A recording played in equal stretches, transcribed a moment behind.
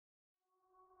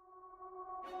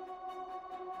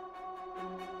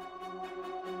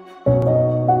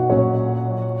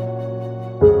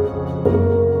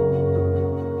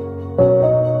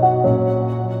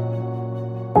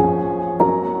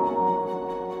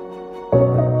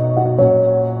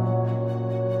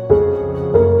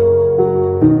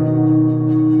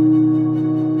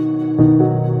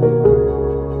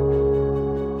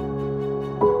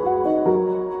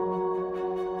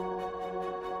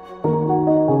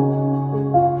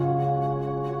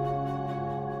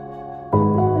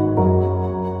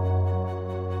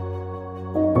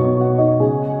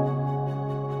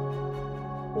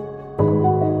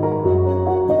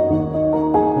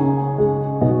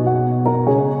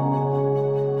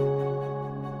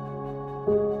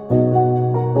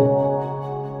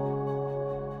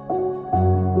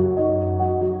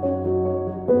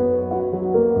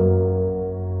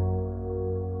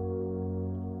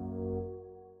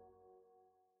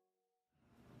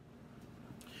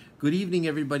Good evening,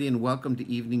 everybody, and welcome to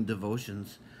Evening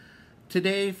Devotions.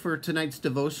 Today, for tonight's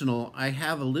devotional, I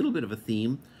have a little bit of a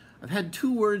theme. I've had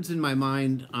two words in my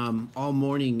mind all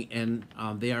morning, and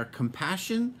they are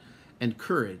compassion and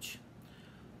courage.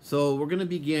 So we're going to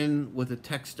begin with a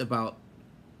text about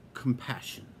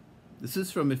compassion. This is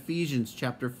from Ephesians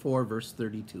chapter 4, verse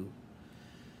 32.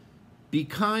 Be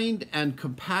kind and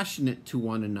compassionate to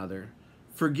one another,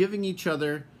 forgiving each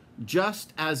other,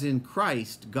 just as in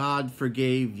Christ God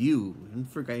forgave you and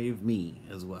forgave me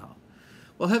as well.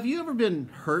 Well, have you ever been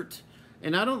hurt?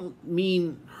 And I don't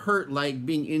mean hurt like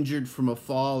being injured from a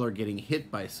fall or getting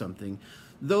hit by something.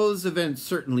 Those events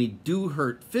certainly do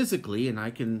hurt physically, and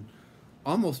I can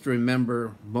almost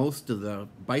remember most of the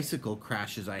bicycle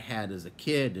crashes I had as a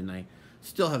kid, and I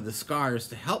still have the scars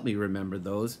to help me remember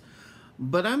those.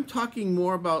 But I'm talking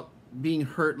more about being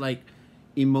hurt like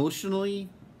emotionally,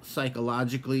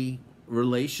 psychologically,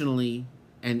 relationally,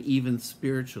 and even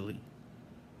spiritually.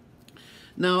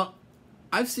 Now,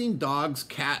 I've seen dogs,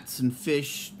 cats, and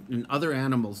fish and other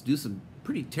animals do some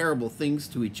pretty terrible things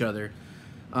to each other,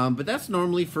 but that's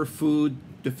normally for food,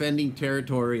 defending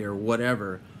territory, or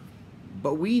whatever.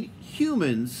 But we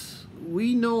humans,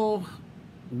 we know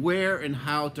where and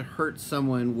how to hurt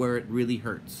someone where it really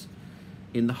hurts,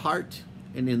 in the heart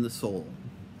and in the soul.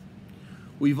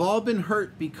 We've all been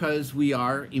hurt because we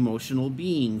are emotional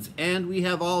beings, and we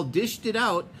have all dished it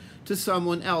out to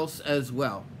someone else as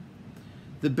well.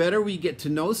 The better we get to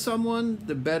know someone,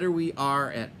 the better we are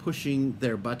at pushing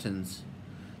their buttons.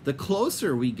 The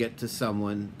closer we get to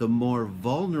someone, the more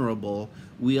vulnerable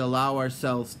we allow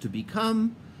ourselves to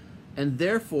become, and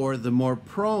therefore the more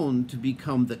prone to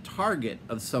become the target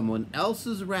of someone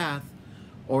else's wrath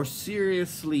or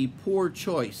seriously poor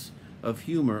choice of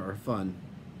humor or fun.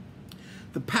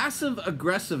 The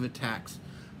passive-aggressive attacks,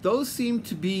 those seem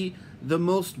to be the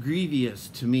most grievous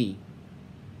to me.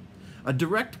 A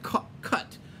direct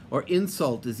cut or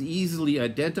insult is easily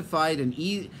identified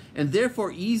and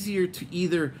therefore easier to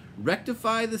either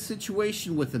rectify the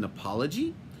situation with an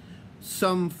apology,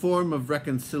 some form of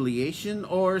reconciliation,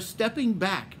 or stepping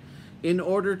back in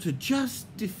order to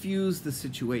just diffuse the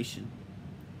situation.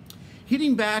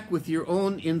 Hitting back with your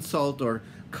own insult or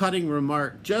cutting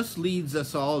remark just leads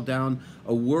us all down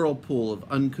a whirlpool of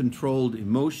uncontrolled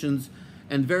emotions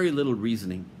and very little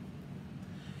reasoning.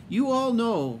 You all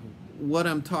know what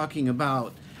I'm talking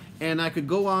about, and I could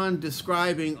go on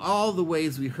describing all the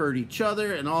ways we hurt each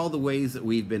other and all the ways that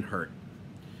we've been hurt.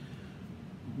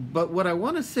 But what I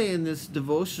want to say in this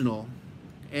devotional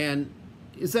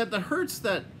is that the hurts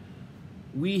that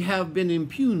we have been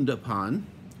impugned upon,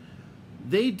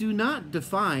 they do not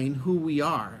define who we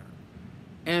are,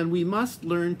 and we must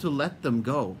learn to let them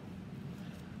go.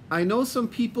 I know some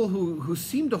people who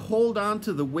seem to hold on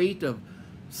to the weight of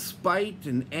spite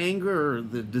and anger or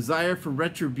the desire for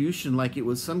retribution like it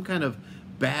was some kind of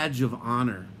badge of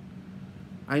honor.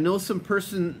 I know some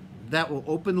person that will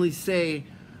openly say,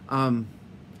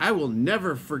 I will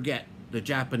never forget the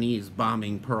Japanese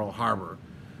bombing Pearl Harbor.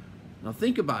 Now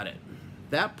think about it.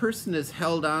 That person has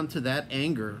held on to that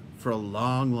anger for a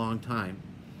long, long time.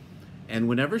 And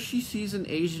whenever she sees an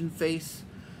Asian face,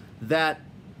 that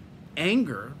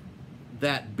anger,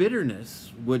 that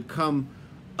bitterness would come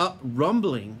up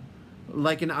rumbling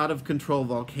like an out-of-control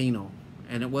volcano.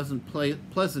 And it wasn't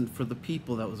pleasant for the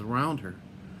people that was around her.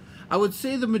 I would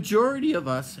say the majority of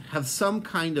us have some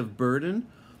kind of burden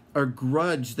or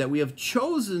grudge that we have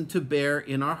chosen to bear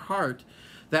in our heart,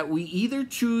 that we either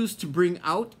choose to bring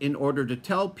out in order to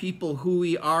tell people who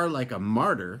we are like a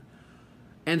martyr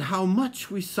and how much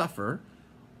we suffer,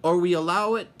 or we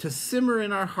allow it to simmer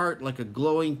in our heart like a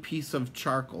glowing piece of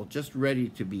charcoal just ready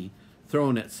to be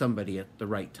thrown at somebody at the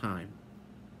right time.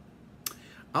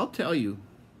 I'll tell you,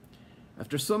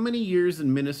 after so many years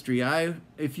in ministry,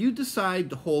 if you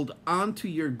decide to hold on to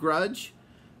your grudge,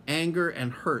 anger,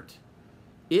 and hurt,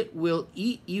 it will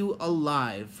eat you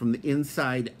alive from the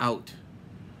inside out.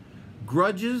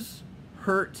 Grudges,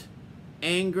 hurt,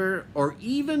 anger, or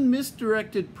even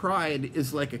misdirected pride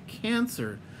is like a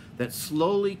cancer that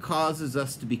slowly causes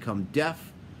us to become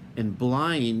deaf and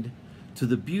blind to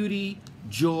the beauty,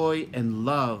 joy, and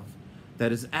love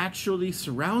that is actually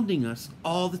surrounding us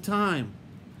all the time.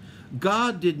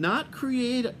 God did not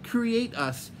create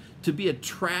us to be a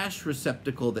trash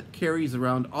receptacle that carries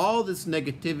around all this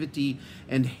negativity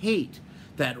and hate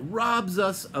that robs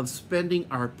us of spending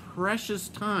our precious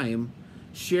time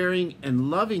sharing and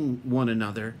loving one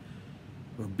another,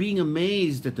 or being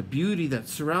amazed at the beauty that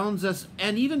surrounds us,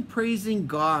 and even praising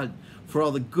God for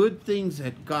all the good things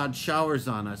that God showers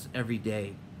on us every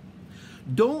day.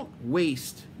 Don't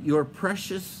waste your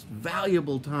precious,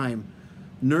 valuable time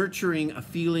nurturing a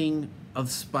feeling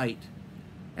of spite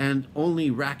and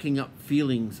only racking up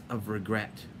feelings of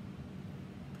regret.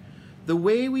 The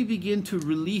way we begin to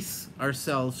release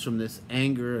ourselves from this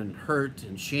anger and hurt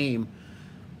and shame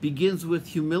begins with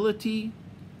humility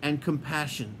and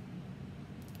compassion.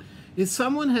 If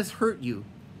someone has hurt you,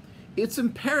 it's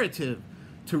imperative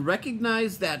to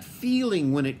recognize that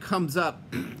feeling when it comes up,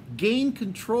 gain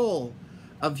control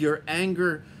of your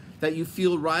anger that you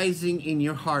feel rising in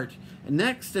your heart. And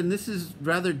next, and this is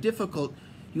rather difficult,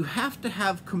 you have to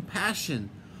have compassion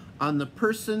on the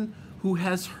person who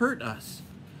has hurt us.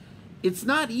 It's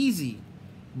not easy,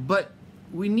 but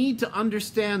we need to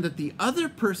understand that the other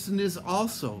person is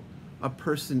also a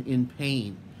person in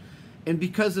pain. And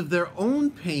because of their own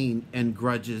pain and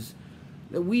grudges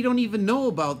that we don't even know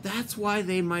about, that's why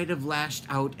they might have lashed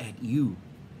out at you.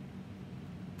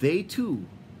 They too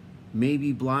may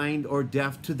be blind or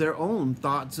deaf to their own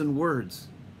thoughts and words.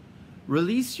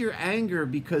 Release your anger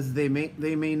because they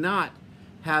may not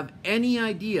have any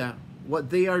idea what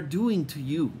they are doing to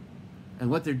you and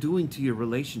what they're doing to your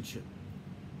relationship.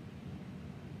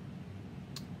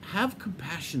 Have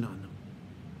compassion on them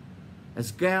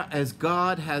as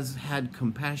God has had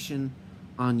compassion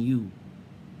on you.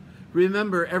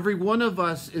 Remember, every one of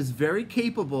us is very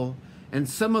capable, and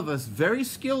some of us very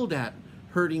skilled at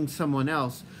hurting someone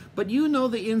else, but you know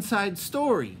the inside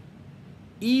story.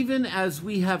 Even as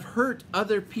we have hurt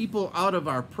other people out of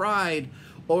our pride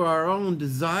or our own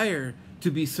desire to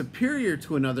be superior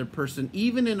to another person,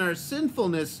 even in our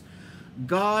sinfulness,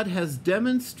 God has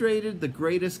demonstrated the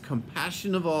greatest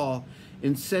compassion of all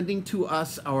in sending to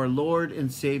us our Lord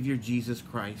and Savior Jesus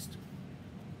Christ.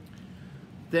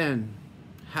 Then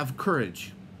have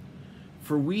courage,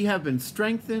 for we have been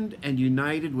strengthened and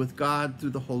united with God through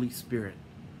the Holy Spirit.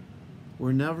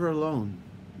 We're never alone,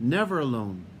 never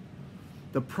alone.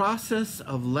 The process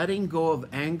of letting go of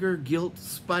anger, guilt,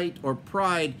 spite, or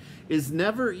pride is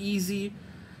never easy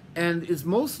and is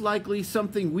most likely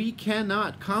something we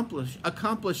cannot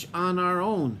accomplish on our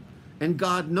own. And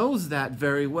God knows that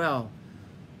very well.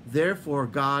 Therefore,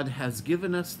 God has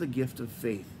given us the gift of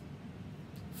faith.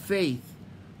 Faith,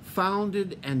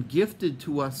 founded and gifted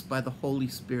to us by the Holy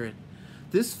Spirit.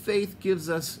 This faith gives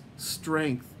us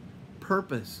strength,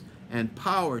 purpose, and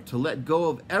power to let go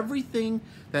of everything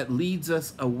that leads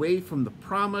us away from the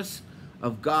promise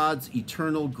of God's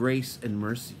eternal grace and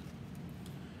mercy.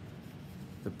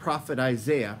 The prophet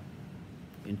Isaiah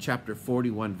in chapter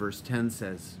 41 verse 10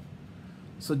 says,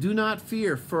 "So do not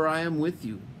fear, for I am with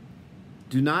you.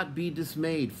 Do not be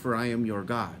dismayed, for I am your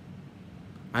God.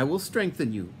 I will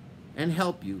strengthen you and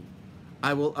help you.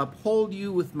 I will uphold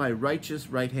you with my righteous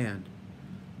right hand.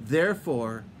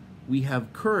 Therefore, we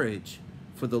have courage,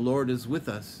 for the Lord is with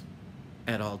us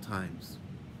at all times."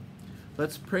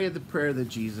 Let's pray the prayer that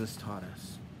Jesus taught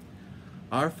us.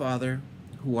 Our Father,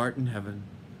 who art in heaven,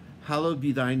 hallowed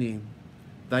be thy name.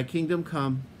 Thy kingdom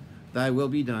come, thy will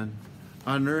be done,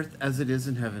 on earth as it is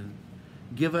in heaven.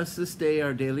 Give us this day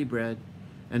our daily bread,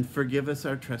 and forgive us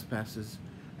our trespasses,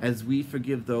 as we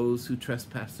forgive those who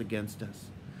trespass against us.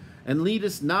 And lead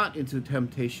us not into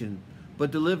temptation,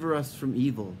 but deliver us from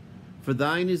evil. For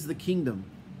thine is the kingdom,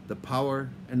 the power,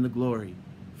 and the glory,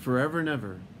 forever and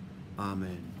ever.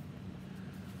 Amen.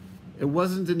 It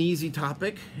wasn't an easy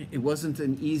topic. It wasn't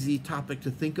an easy topic to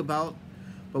think about.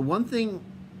 But one thing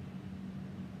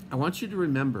I want you to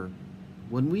remember,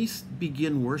 when we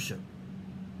begin worship,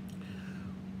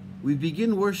 we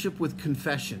begin worship with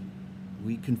confession.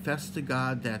 We confess to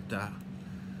God that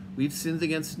we've sinned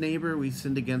against neighbor, we've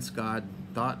sinned against God,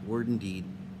 thought, word, and deed.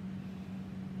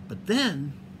 But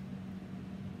then,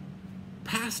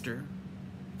 pastor,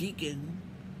 deacon,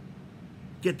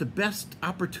 get the best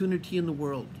opportunity in the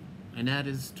world, and that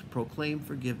is to proclaim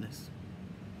forgiveness.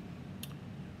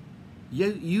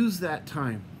 Use that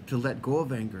time to let go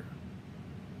of anger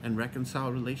and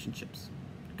reconcile relationships.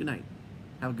 Good night.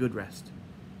 Have a good rest.